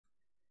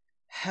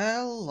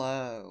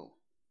Hello.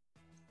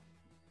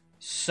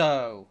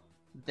 So,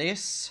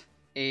 this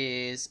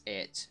is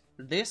it.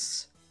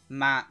 This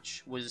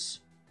match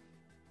was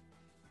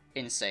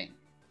insane.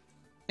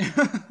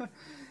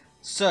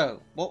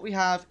 So, what we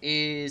have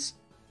is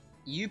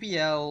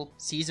UBL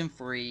Season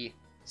 3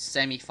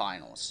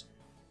 Semi-Finals.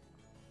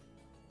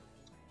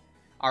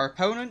 Our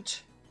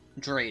opponent,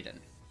 Drayden.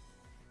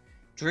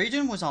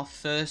 Drayden was our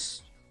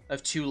first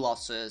of two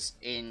losses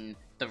in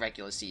the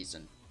regular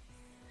season.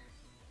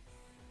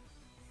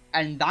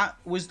 And that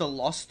was the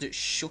loss that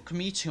shook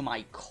me to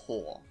my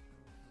core.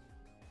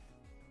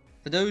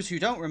 For those who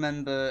don't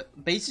remember,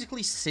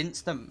 basically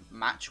since the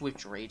match with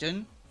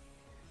Drayden,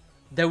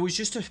 there was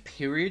just a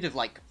period of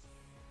like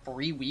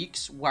 3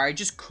 weeks where I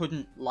just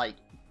couldn't, I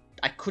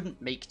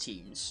couldn't make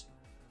teams.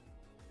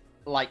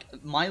 Like,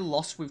 my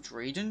loss with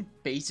Drayden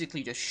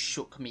basically just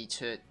shook me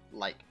to,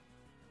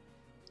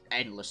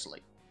 endlessly.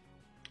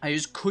 I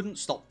just couldn't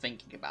stop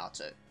thinking about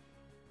it.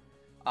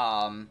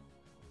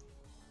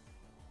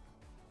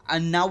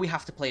 And now we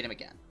have to play them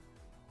again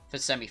for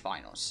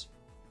semi-finals.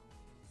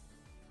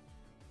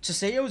 To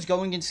say I was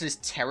going into this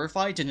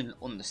terrified is an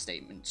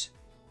understatement.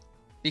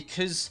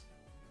 Because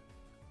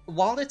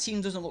while their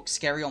team doesn't look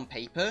scary on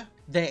paper,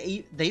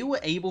 they were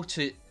able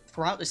to,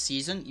 throughout the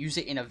season, use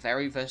it in a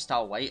very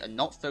versatile way and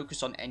not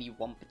focus on any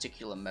one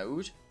particular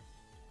mode,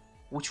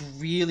 which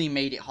really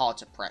made it hard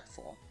to prep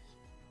for.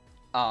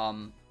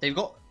 They've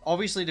got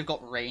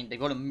Rain, they've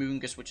got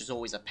Amoongus, which is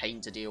always a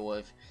pain to deal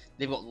with.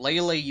 They've got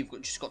Lele,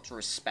 just got to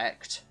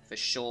respect, for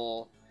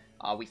sure.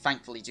 We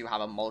thankfully do have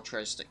a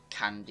Moltres that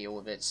can deal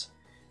with it.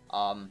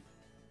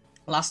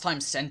 Last time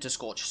Center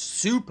Scorch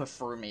super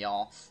threw me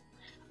off.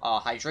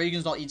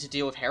 Hydreigon's not easy to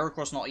deal with,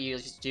 Heracross not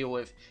easy to deal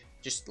with.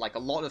 Just like a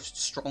lot of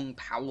strong,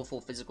 powerful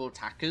physical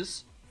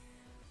attackers.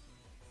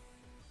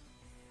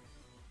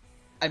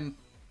 And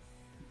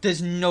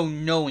there's no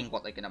knowing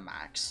what they're gonna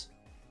max.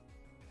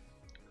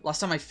 Last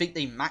time I think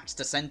they maxed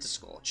the Center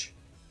Scorch.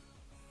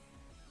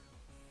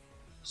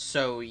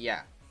 So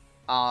yeah.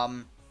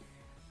 I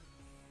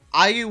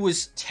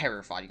was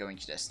terrified going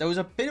to this. There was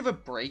a bit of a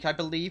break, I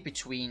believe,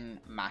 between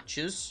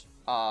matches.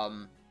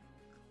 Oh,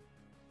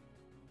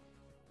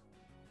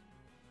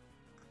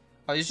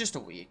 it was just a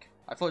week.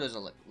 I thought it was a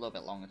little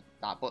bit longer than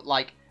that. But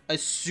like,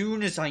 as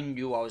soon as I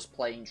knew I was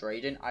playing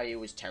Drayden, I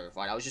was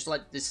terrified. I was just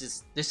like, this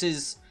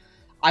is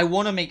I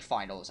want to make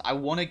finals. I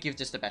want to give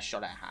this the best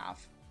shot I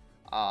have.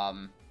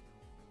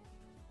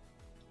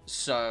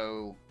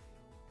 So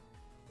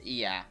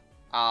yeah,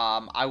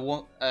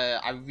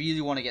 I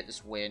really want to get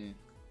this win,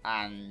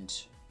 and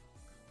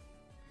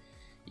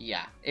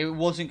yeah, it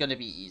wasn't going to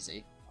be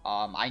easy.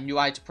 I knew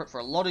I had to prep for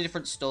a lot of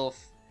different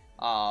stuff,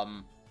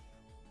 and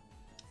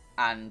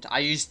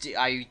I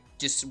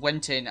just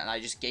went in and I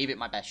just gave it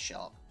my best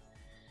shot.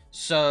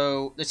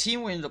 So the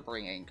team we ended up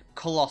bringing: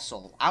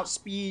 Colossal,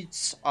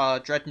 outspeeds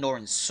Dreadnought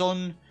and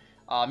Sun,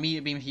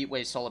 Meteor Beam, Heat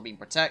Wave, Solar Beam,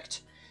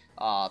 Protect.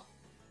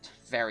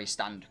 Very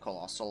standard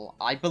Colossal.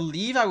 I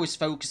believe I was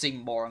focusing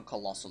more on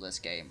Colossal this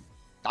game.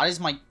 That is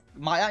my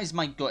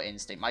gut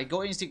instinct. My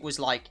gut instinct was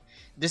like,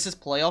 this is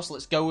playoffs,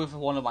 let's go with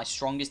one of my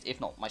strongest,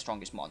 if not my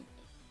strongest mon.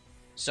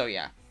 So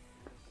yeah.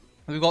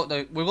 We've got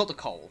the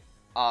Cole.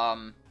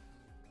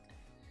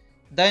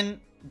 Then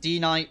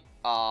D-Knight,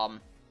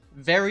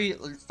 very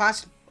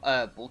fast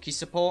bulky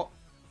support.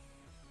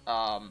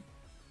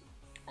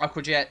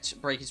 Aquajet,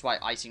 Breaking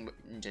Swipe, Icing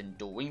Wind, and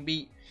Dual Wing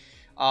Beat.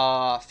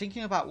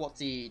 Thinking about what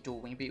the Dual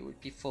Wing Beat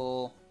would be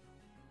for.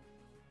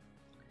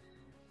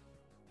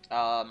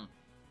 I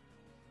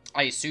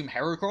assume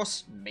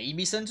Heracross,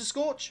 maybe Center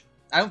Scorch.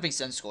 I don't think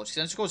Center Scorch.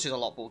 Center Scorch is a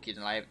lot bulkier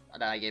than I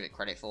gave it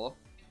credit for.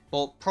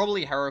 But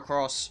probably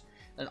Heracross.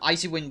 And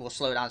Icy Wind will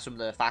slow down some of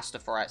the faster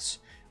threats,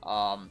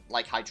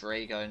 like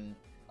Hydreigon,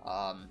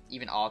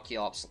 even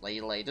Archeops,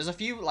 Lele. There's a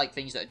few like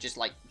things that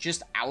are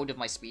just out of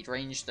my speed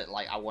range that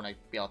I want to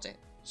be able to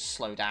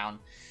slow down.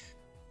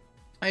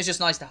 And it's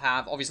just nice to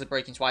have. Obviously,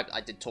 Breaking Swipe, I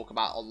did talk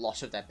about a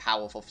lot of their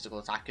powerful physical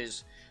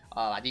attackers.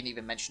 I didn't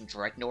even mention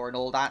Dreadnought and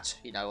all that,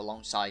 you know,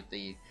 alongside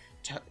the...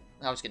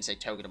 I was going to say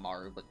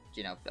Togedemaru, but,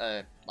 you know,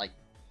 like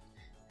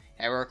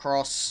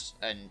Heracross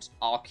and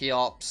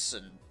Archeops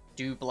and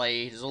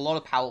Doublade. There's a lot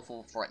of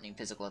powerful, threatening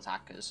physical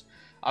attackers.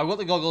 I've got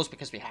the goggles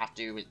because we have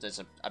to. There's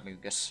a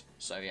Amoongus,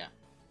 so yeah.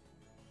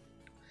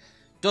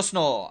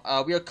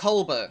 Dusknoir, we are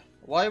Culber.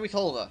 Why are we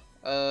Culber?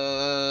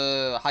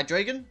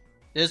 Hydreigon?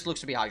 This looks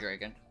to be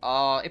Hydreigon.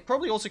 It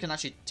probably also can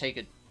actually take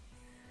a...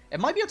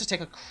 It might be able to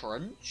take a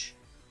Crunch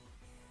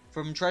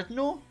from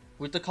Dreadnought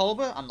with the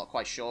Culber. I'm not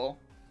quite sure.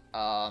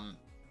 I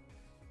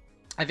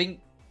think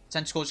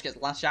Center Scorch gets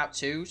Lash Out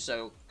too,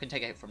 so can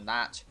take a hit from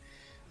that.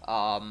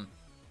 I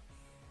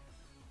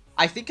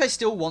think I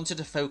still wanted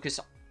to focus...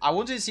 I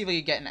wanted to see if I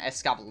could get an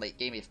Escab late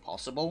game if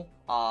possible.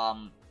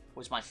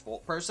 Was my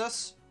thought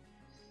process.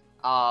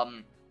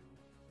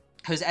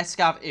 Because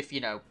Escab, if, you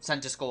know,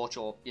 Center Scorch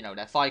or, you know,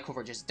 their fire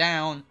coverage is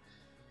down,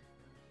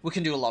 we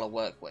can do a lot of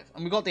work with.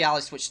 And we got the ally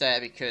switch there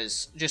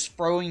because just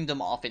throwing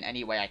them off in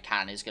any way I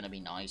can is going to be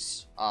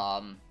nice.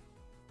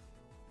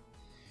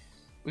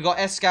 We got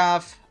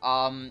Escav.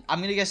 I'm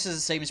going to guess it's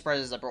the same spread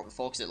as I brought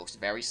before because it looks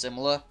very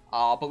similar.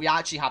 But we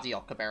actually have the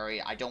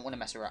Ockerberry. I don't want to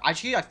mess around.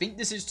 Actually, I think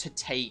this is to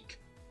take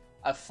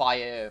a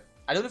fire...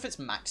 I don't know if it's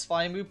max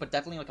fire move, but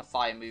definitely like a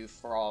fire move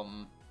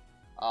from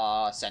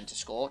Center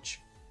Scorch.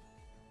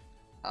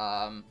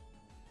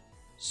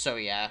 So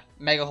yeah.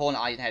 Mega Horn,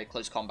 Ironhead,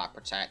 Close Combat,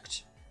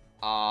 Protect.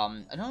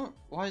 I don't know...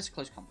 Why is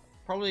Close Combat?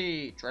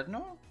 Probably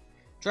Dreadnought?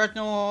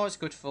 Dreadnought is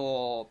good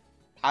for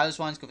Pilot's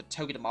Wine. It's good for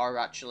Togedemaru,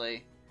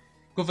 actually.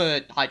 Good for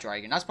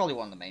Hydreigon. That's probably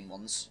one of the main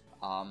ones.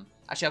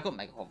 Actually, I've got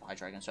Mega Horn for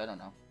Hydreigon, so I don't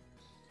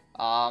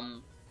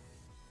know.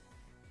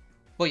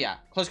 But yeah,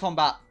 Close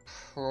Combat,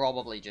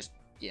 probably just...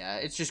 Yeah,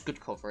 it's just good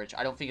coverage.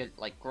 I don't think it...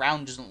 Like,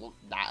 Ground doesn't look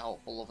that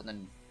helpful other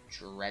than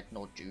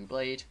Dreadnought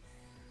Dewblade.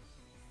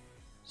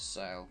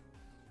 So...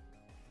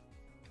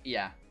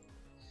 Yeah.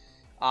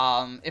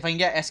 If I can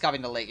get Escav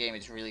in the late game,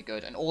 it's really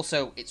good. And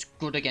also, it's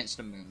good against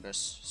the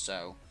Moonbus,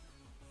 so...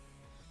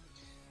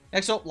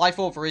 Next up, Life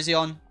Orb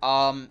Virizion.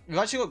 We've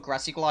actually got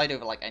Grassy Glide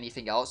over, like,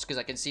 anything else, because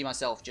I can see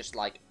myself just,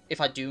 like,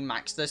 if I do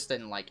max this,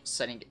 then, like,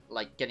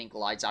 getting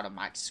glides out of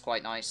max is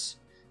quite nice.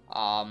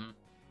 Outspeeds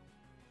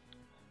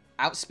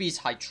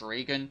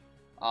Hydreigon.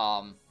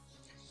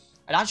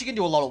 It actually can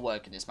do a lot of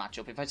work in this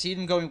matchup. If I see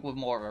them going with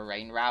more of a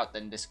rain route,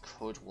 then this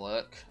could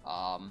work.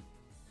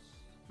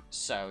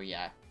 So,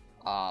 yeah.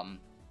 I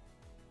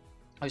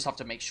just have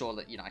to make sure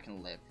that, you know, I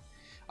can live.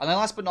 And then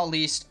last but not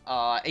least,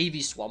 AV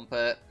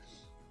Swampert.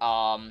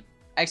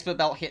 Expert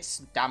Belt hits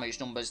damage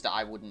numbers that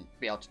I wouldn't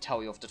be able to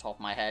tell you off the top of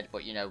my head,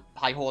 but, you know,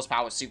 high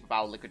horsepower,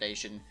 superpower,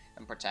 liquidation,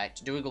 and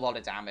protect, doing a lot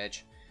of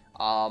damage.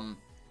 Not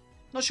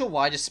sure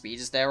why the speed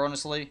is there,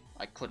 honestly.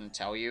 I couldn't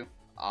tell you.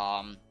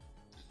 Can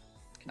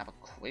have a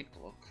quick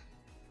look.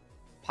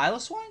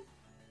 Piloswine?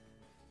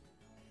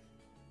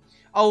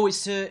 Oh,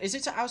 is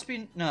it to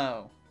outspeed?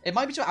 No. It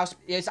might be to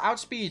outspeed. It's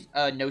outspeed,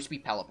 no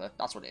speed Pelipper.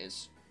 That's what it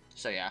is.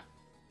 So, yeah.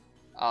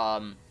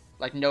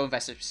 Like, no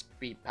invested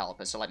speed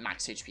Pelipper, so, like,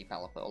 max HP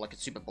Pelipper, or, like, a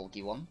super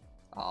bulky one.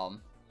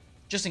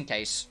 Just in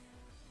case.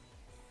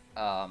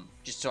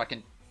 Just so I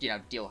can, you know,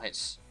 deal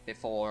hits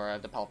before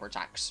the Pelipper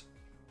attacks.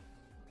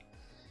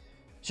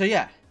 So,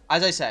 yeah.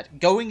 As I said,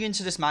 going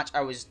into this match,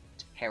 I was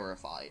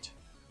terrified.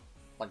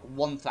 Like,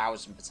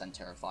 1000%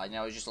 terrified. And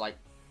I was just like,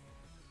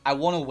 I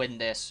want to win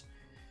this.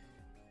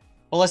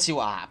 But let's see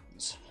what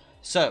happens.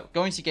 So,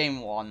 going to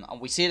game 1,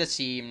 and we see the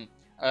team.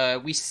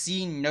 We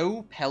see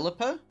no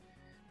Pelipper.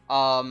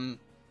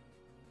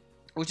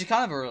 Which is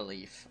kind of a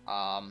relief.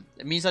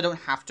 It means I don't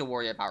have to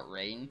worry about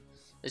rain.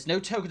 There's no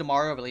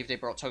Togedemaru. I believe they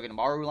brought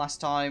Togedemaru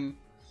last time.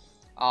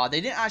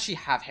 They didn't actually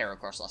have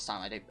Heracross last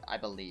time, I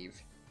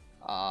believe.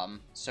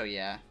 So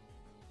yeah.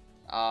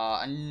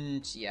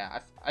 And yeah,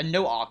 and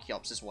no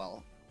Archeops as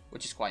well,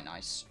 which is quite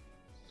nice.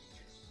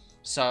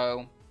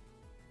 So,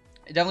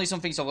 definitely some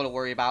things I've got to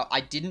worry about.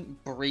 I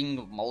didn't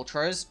bring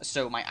Moltres,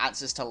 so my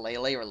access to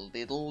Lele are a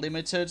little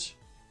limited.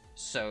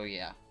 So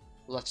yeah.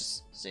 Let's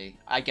just see.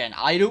 Again,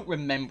 I don't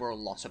remember a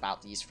lot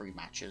about these 3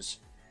 matches.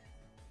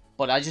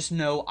 But I just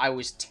know I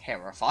was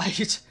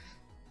terrified.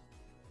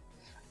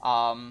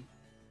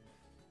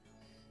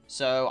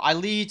 So, I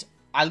lead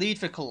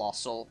for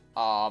Colossal.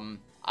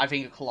 I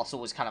think Colossal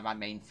was kind of my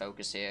main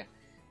focus here.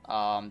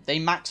 They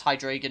maxed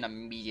Hydreigon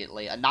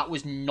immediately, and that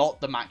was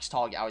not the max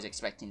target I was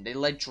expecting. They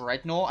led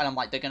Dreadnought, and I'm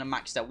like, they're going to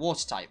max their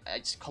water type.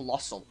 It's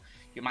Colossal.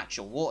 You max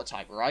your water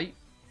type, right?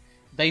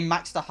 They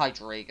maxed the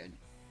Hydreigon.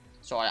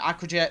 So I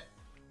Aqua Jet,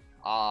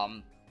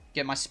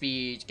 get my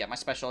speed, get my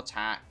special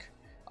attack,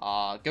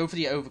 go for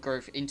the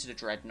Overgrowth into the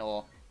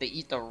Dreadnought. They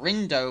eat the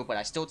Rindo, but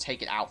I still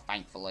take it out,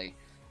 thankfully.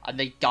 And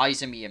they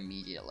Geyser me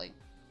immediately.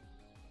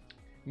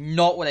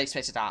 Not what I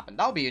expected to happen.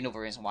 That would be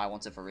another reason why I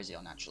wanted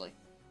Virizion, actually.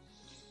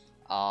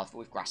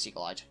 With Grassy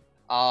Glide.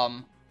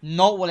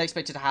 Not what I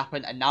expected to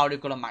happen, and now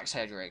they've got a max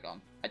Hydreigon.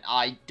 And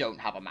I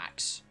don't have a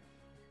max.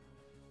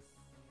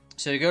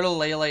 So they go to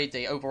Lele,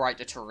 they overwrite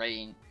the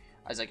terrain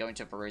as I go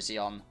into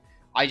Virizion.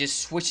 I just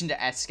switch into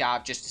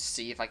Escav just to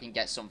see if I can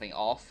get something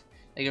off.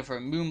 They go for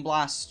a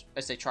Moonblast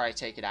as they try to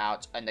take it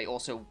out, and they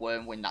also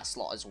Wormwind that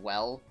slot as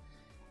well.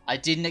 I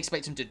didn't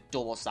expect them to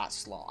double that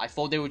slot. I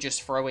thought they would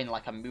just throw in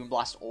like a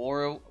Moonblast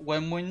or a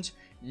Wormwind,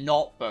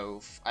 not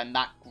both, and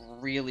that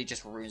really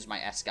just ruins my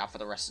Escav for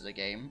the rest of the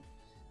game.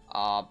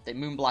 They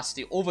Moonblast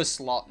the other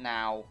slot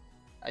now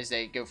as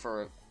they go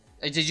for...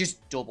 They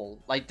just double.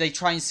 Like, they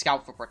try and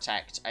scout for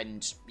Protect,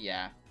 and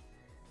yeah.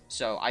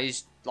 So, I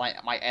just...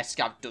 Like, my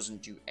Escav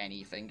doesn't do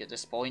anything at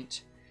this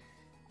point.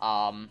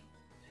 Hey,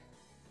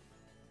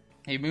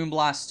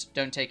 Moonblast,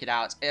 don't take it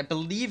out. I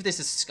believe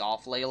this is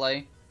Scarf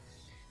Lele.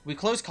 We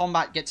close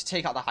combat, get to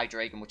take out the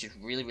Hydreigon, which is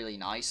really, really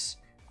nice.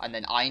 And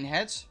then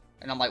Ironhead.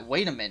 And I'm like,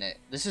 wait a minute,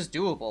 this is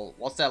doable.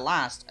 What's their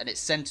last? And it's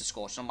Center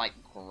Scorch. And I'm like,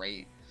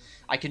 great.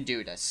 I can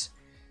do this.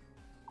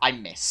 I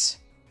miss.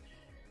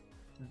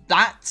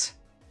 That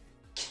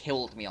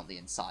killed me on the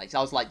inside.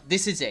 I was like,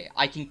 this is it.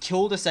 I can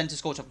kill the Center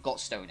Scorch. I've got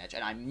Stone Edge,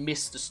 and I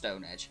missed the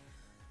Stone Edge.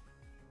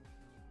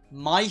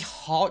 My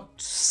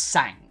heart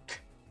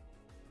sank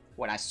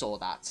when I saw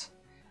that.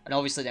 And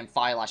obviously then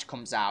Firelash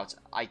comes out,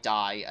 I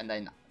die, and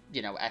then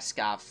you know,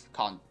 Escav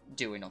can't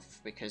do enough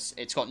because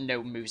it's got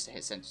no moves to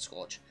hit Center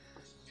Scorch.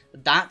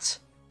 That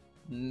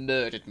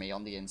murdered me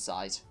on the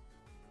inside.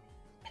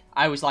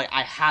 I was like,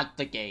 I had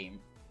the game.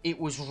 It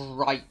was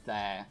right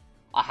there.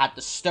 I had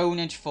the Stone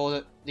Edge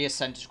for the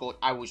Center Scorch.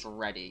 I was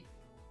ready.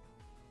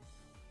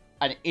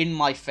 And in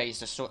my face,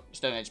 the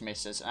Stone Edge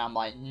misses. And I'm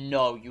like,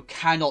 no, you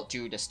cannot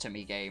do this to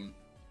me, game.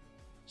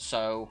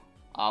 So,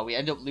 we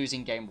end up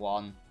losing game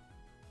 1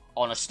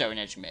 on a Stone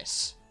Edge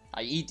miss.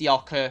 I eat the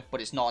Ocker,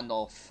 but it's not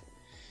enough.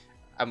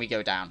 And we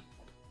go down.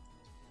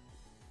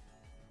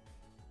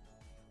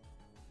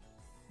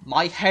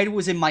 My head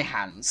was in my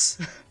hands.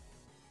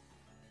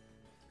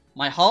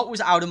 My heart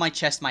was out of my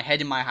chest, my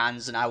head in my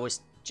hands, and I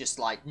was just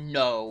like,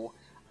 no.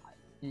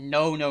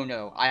 No, no,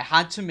 no. I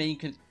had to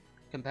maintain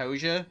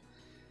composure,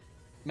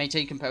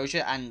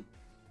 and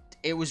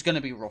it was going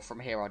to be rough from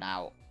here on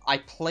out.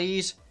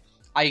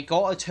 I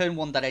got a turn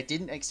 1 that I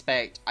didn't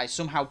expect. I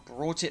somehow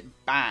brought it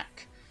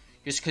back,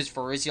 just because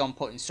Virizion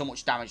put in so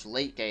much damage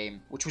late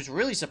game, which was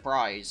really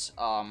surprised.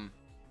 But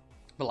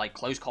like,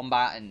 close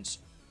combat and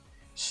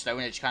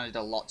Stone Edge kind of did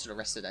a lot to the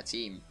rest of their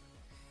team.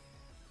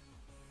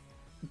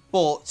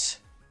 But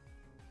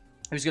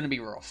it was going to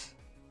be rough.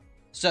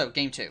 So,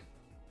 game 2.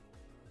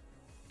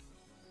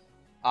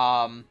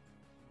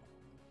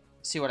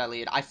 See what I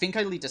lead. I think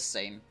I lead the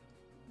same.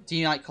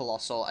 D-Knight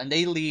Colossal, and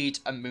they lead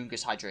a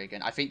Moongus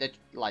Hydreigon. I think they're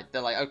like,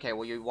 okay,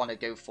 well, you want to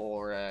go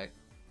for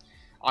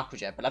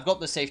Aquajet, but I've got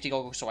the safety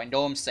goggles, so I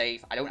know I'm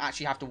safe. I don't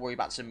actually have to worry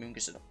about some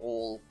Moongus at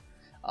all,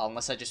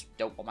 unless I just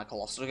don't want my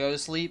Colossal to go to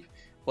sleep.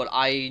 But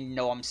I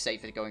know I'm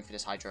safe at going for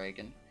this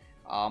Hydreigon.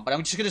 But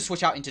I'm just going to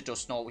switch out into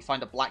Dusknoir. We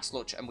find a Black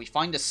Sludge, and we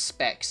find the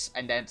Specs,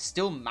 and they're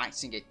still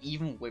maxing it,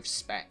 even with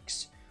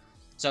Specs.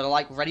 So they're,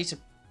 like, ready to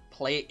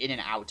play it in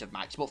and out of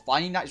Max, but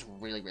finding that is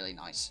really, really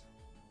nice.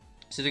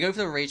 So they go for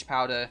the Rage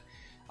Powder,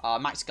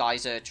 Max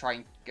Geyser, try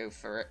and go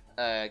for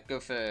it, go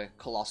for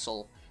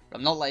Colossal, but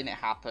I'm not letting it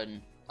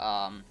happen.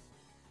 I'm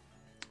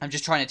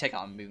just trying to take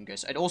out a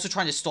Moongus, and also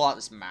trying to stall out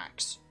this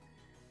Max.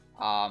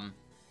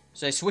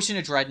 So they switch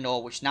into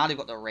Dreadnought, which now they've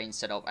got the range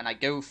set up, and I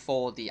go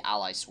for the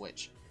Ally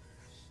switch.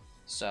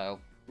 So,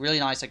 really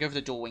nice. I go for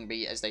the Dual Wing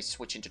Beat as they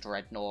switch into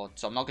Dreadnought,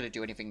 so I'm not going to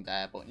do anything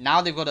there, but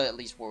now they've got to at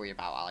least worry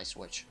about Ally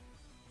switch.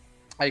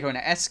 I go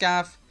into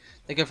Escav,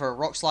 they go for a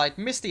Rock Slide,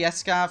 miss the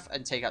Escav,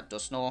 and take out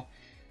Dusknoir.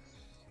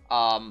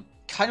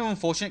 Kind of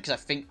unfortunate, because I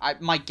think,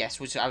 my guess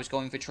was I was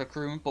going for Trick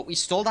Room, but we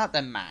stalled out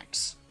their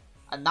Max.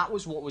 And that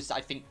was what was,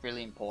 I think,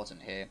 really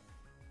important here.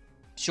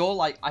 Sure,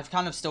 like, I've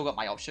kind of still got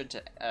my option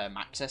to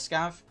Max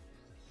Escav.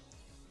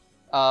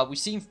 We've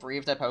seen 3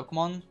 of their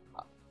Pokemon,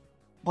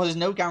 but there's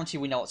no guarantee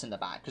we know what's in the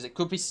bag, because it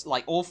could be,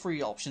 like, all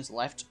 3 options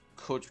left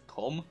could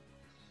come.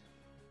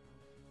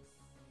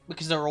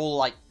 Because they're all,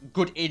 like,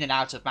 good in and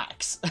out of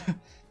Max.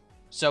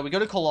 So we go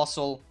to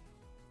Colossal.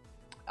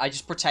 I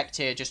just protect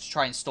here just to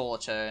try and stall a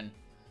turn.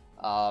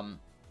 And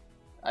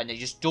they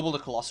just double the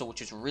Colossal,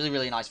 which is really,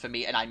 really nice for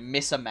me. And I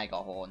miss a Mega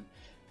Horn.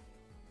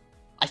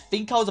 I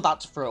think I was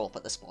about to throw up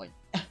at this point.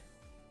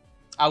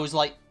 I was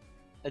like,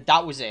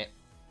 that was it.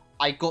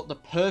 I got the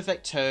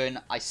perfect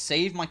turn. I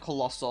saved my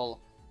Colossal.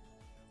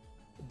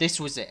 This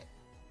was it.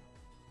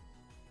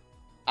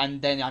 And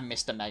then I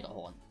missed a Mega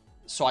Horn.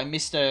 So I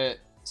missed a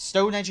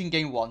Stone Edge in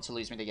game 1 to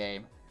lose me the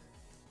game.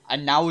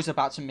 And now I was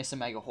about to miss a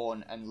Mega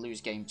Horn and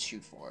lose game 2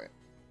 for it.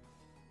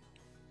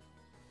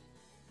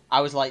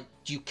 I was like,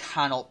 you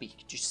cannot be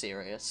just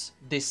serious.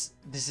 This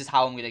is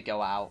how I'm going to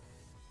go out.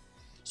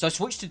 So I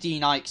switched to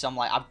D-Knight because I'm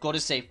like, I've got to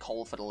save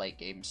Cole for the late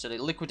game. So they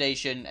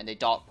Liquidation and they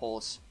Dark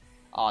Pulse.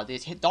 They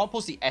hit Dark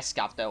Pulse the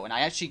Escav though, and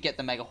I actually get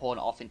the Mega Horn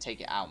off and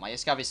take it out. My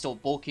Escav is still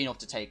bulky enough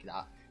to take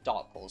that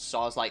Dark Pulse. So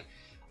I was like,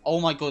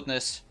 oh my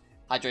goodness,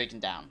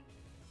 Hydreigon down.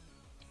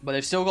 But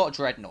they've still got a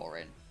Dreadnought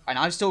in. And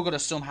I've still got to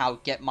somehow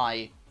get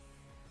my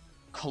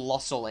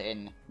Colossal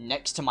in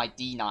next to my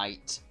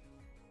D-Knight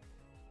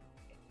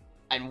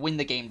and win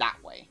the game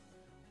that way.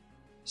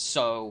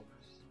 So,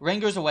 Rain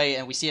goes away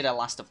and we see the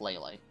last of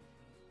Lele.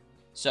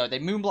 So they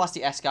Moonblast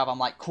the Escav. I'm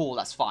like, cool,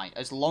 that's fine.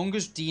 As long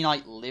as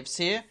D-Knight lives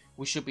here,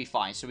 we should be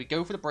fine. So we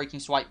go for the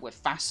Breaking Swipe, we're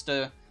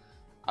faster.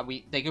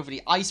 And they go for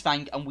the Ice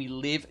Fang and we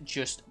live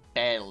just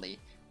barely.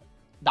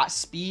 That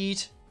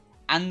speed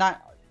and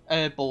that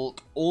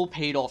bulk all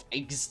paid off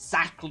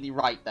exactly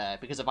right there,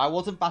 because if I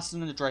wasn't faster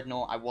than the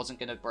Dreadnought, I wasn't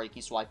going to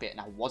Breaking Swipe it,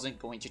 and I wasn't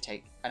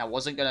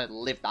going to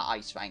live that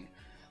Ice Fang.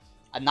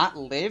 And that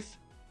live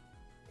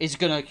is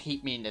going to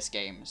keep me in this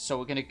game. So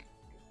we're going to,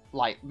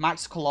 like,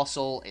 max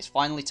Colossal. It's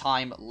finally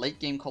time. Late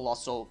game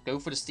Colossal. Go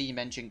for the Steam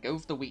Engine. Go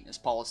for the Weakness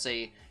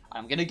Policy. And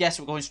I'm going to guess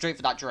we're going straight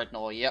for that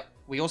Dreadnought. Yep.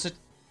 We also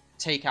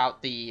take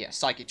out the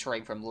Psychic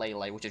Terrain from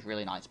Lele, which is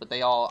really nice. But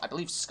they are, I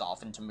believe,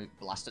 Scarf into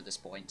Moonblast at this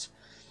point.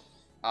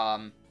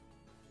 And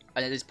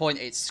at this point,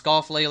 it's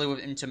Scarf Lele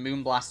into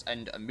Moonblast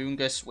and a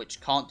Moongus,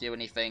 which can't do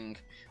anything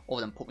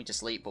other than put me to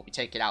sleep, but we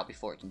take it out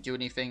before it can do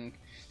anything.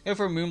 Go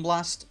for a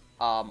Moonblast.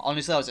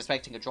 Honestly, I was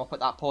expecting a drop at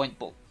that point,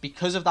 but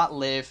because of that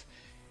live,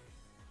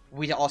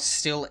 we are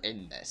still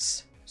in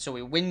this. So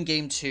we win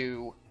game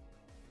 2.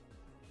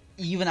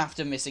 even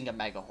after missing a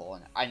Mega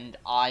Horn, and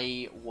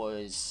I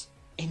was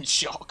in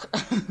shock.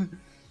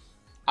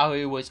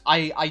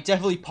 I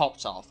definitely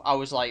popped off. I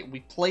was like,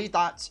 we played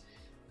that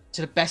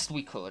to the best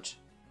we could.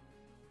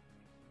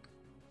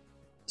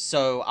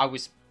 So I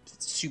was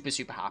super,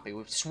 super happy.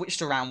 We've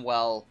switched around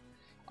well,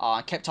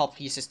 kept our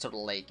pieces to the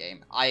late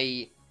game.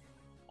 I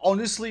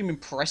honestly am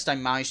impressed I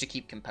managed to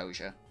keep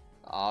composure,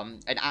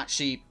 and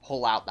actually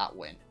pull out that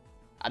win.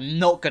 I'm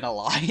not gonna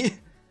lie.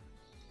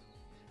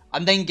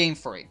 And then game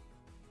 3.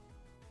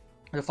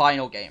 The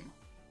final game.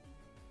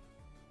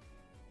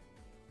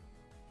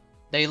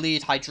 They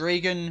lead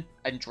Hydreigon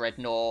and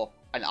Dreadnought,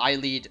 and I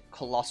lead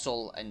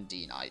Colossal and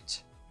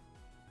D-Knight.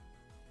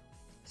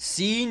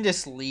 Seeing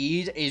this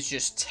lead is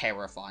just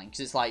terrifying,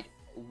 because it's like,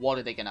 what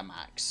are they going to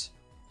max?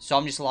 So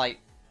I'm just like,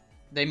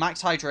 they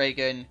max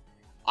Hydreigon,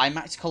 I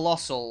max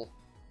Colossal,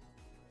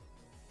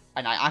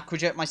 and I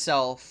Aquajet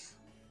myself.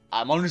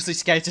 I'm honestly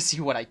scared to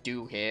see what I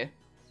do here.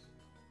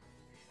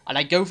 And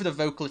I go for the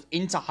Vocalist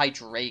into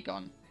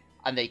Hydreigon,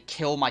 and they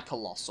kill my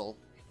Colossal,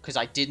 because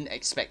I didn't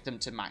expect them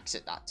to max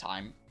it that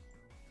time.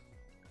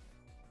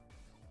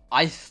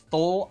 I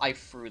thought I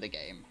threw the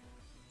game.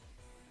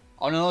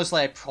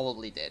 Honestly, I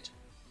probably did.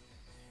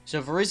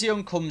 So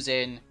Virizion comes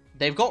in,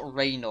 they've got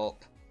Rain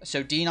up,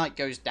 so D-Knight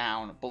goes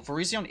down, but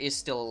Virizion is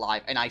still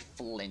alive, and I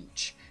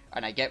flinch,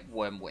 and I get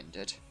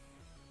Wormwinded.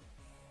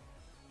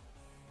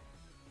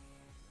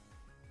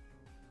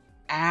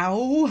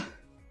 Ow!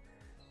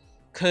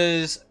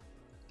 Because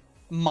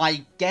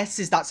my guess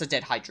is that's a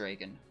dead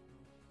Hydreigon.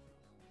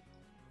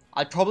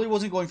 I probably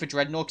wasn't going for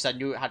Dreadnought because I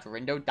knew it had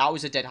Verindo. That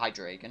was a dead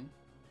Hydreigon.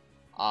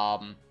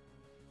 And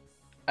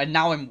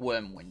now I'm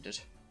Wormwinded.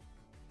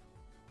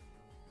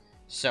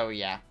 So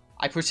yeah,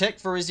 I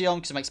protect Virizion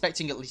because I'm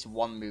expecting at least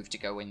one move to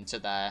go into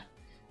there.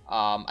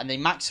 And they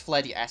max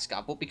flare the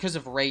Escar, but because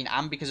of Rain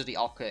and because of the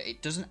Ocker,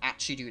 it doesn't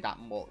actually do that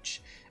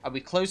much. And we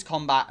close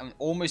combat and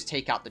almost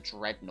take out the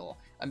Dreadnought.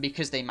 And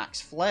because they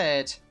max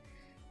flared,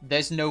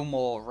 there's no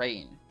more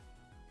Rain.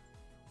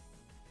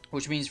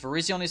 Which means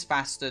Virizion is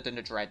faster than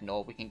the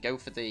Dreadnought. We can go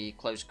for the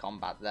close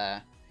combat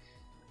there.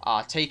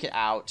 Take it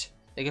out.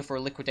 They go for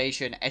a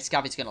liquidation.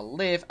 Escav is going to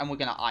live, and we're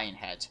going to Iron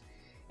Head.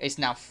 It's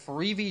now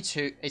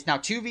 3v2. It's now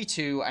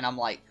 2v2, and I'm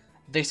like,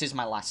 this is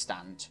my last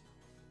stand.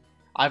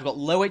 I've got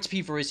low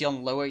HP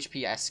Virizion, low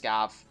HP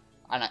Escav,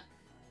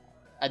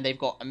 and they've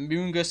got a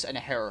Moongus and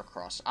a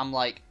Heracross. I'm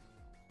like,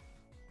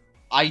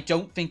 I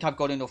don't think I've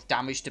got enough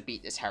damage to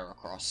beat this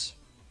Heracross.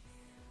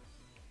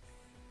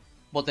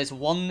 But there's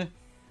one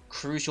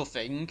crucial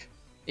thing,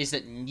 is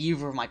that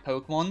neither of my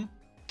Pokemon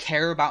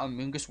care about a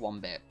Moongus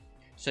one bit.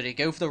 So they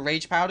go for the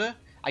Rage Powder,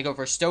 I go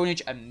for a Stone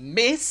Edge and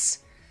miss,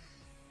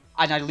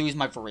 and I lose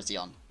my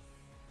Virizion.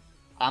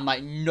 I'm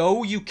like,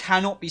 no, you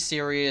cannot be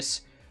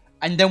serious.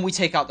 And then we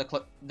take out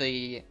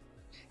the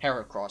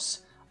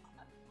Heracross.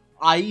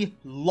 I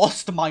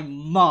lost my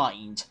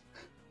mind.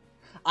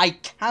 I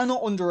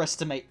cannot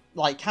underestimate,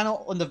 like,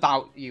 cannot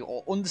undervalue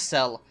or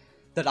undersell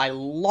that I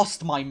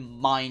lost my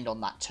mind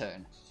on that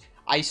turn.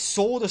 I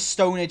saw the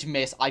Stone Edge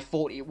miss, I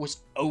thought it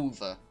was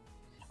over.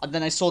 And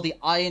then I saw the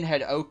Iron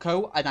Head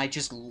Oko, and I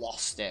just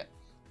lost it.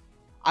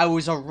 I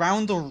was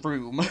around the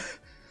room,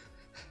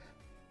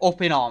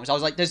 up in arms. I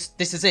was like, this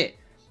is it.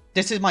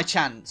 This is my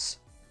chance.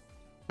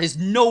 There's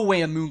no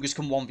way a Moongus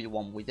can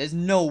 1v1 with. There's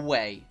no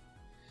way.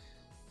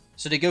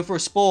 So they go for a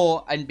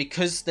Spore, and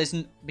because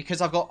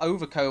I've got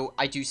Overcoat,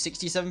 I do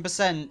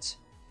 67%.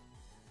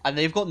 And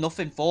they've got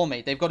nothing for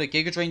me. They've got a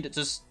Giga Drain that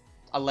does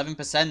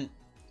 11%.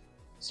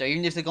 So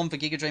even if they'd gone for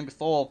Giga Drain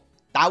before,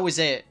 that was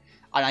it.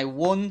 And I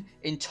won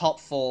in top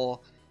 4.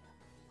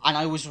 And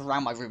I was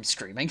around my room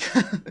screaming.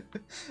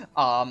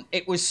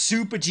 It was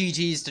super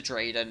GG's to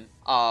Drayden.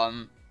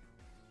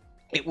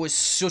 It was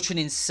such an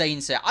insane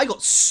set. I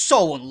got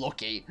so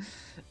unlucky.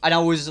 And I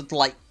was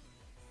like...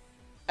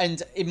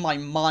 And in my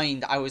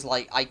mind, I was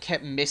like, I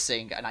kept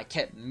missing. And I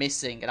kept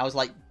missing. And I was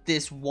like,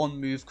 this one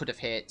move could have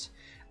hit.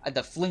 And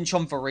the flinch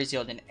on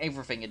Virizion and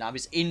everything. And I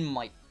was in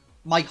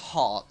my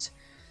heart.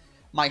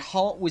 My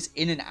heart was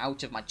in and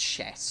out of my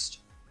chest.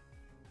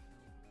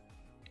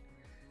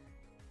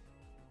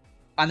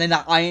 And then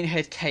that Iron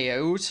Head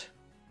KO'd.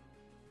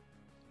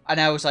 And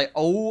I was like,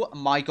 oh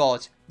my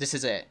god, this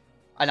is it.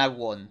 And I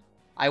won.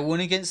 I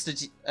won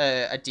against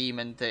a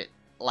demon that,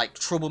 like,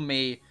 troubled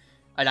me.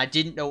 And I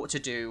didn't know what to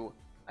do.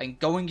 And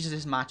going into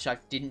this match, I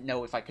didn't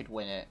know if I could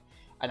win it.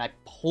 And I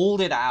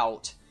pulled it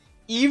out.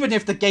 Even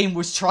if the game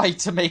was trying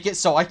to make it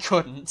so I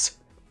couldn't.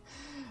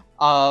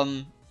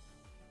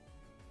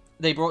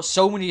 They brought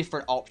so many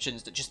different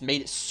options that just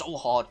made it so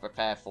hard to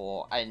prepare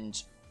for.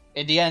 And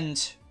in the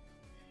end...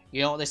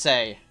 You know what they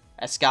say,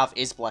 Escav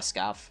is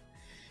Blescav.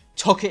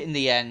 Took it in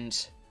the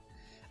end.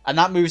 And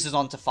that moves us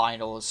on to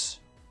finals.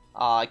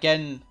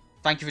 Again,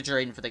 thank you for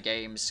Drayden for the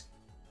games.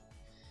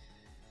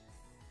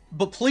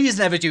 But please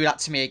never do that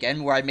to me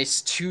again, where I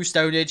miss 2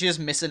 Stone Edges,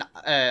 miss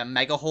a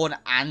Mega Horn,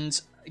 and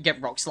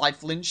get Rock Slide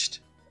flinched.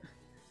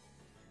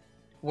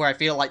 Where I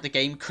feel like the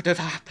game could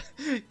have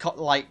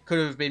could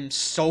have been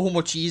so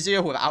much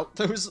easier without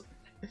those.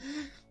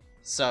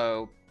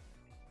 So...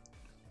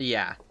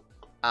 yeah.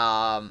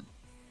 I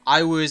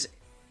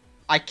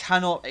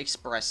cannot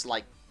express,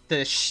 like,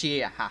 the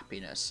sheer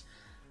happiness.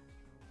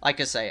 Like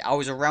I say, I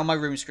was around my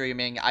room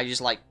screaming. I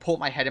just, like, put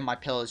my head in my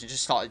pillows and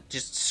just started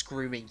just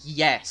screaming,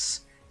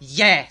 yes!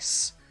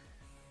 Yes!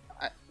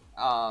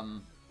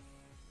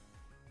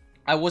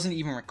 I wasn't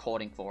even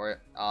recording for it.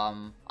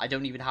 I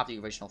don't even have the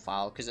original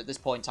file, because at this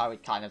point I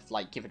would kind of,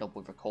 like, give it up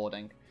with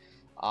recording.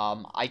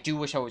 I do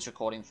wish I was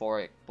recording for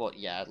it, but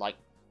yeah, like,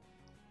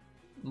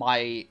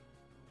 my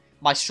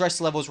stress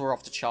levels were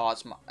off the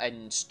charts,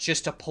 and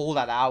just to pull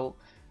that out,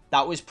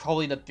 that was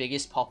probably the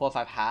biggest pop-off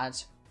I've had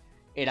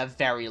in a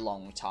very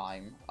long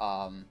time.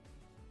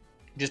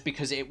 Just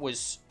because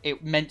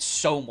it meant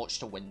so much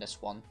to win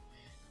this one.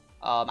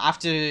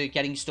 After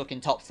getting stuck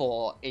in top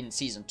 4 in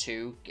Season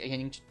 2,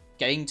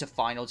 getting to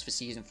finals for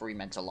Season 3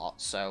 meant a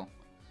lot, so...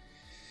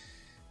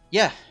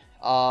 yeah,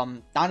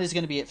 that is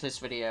going to be it for this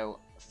video.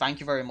 Thank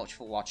you very much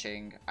for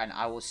watching, and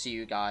I will see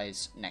you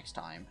guys next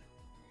time.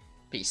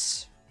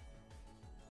 Peace.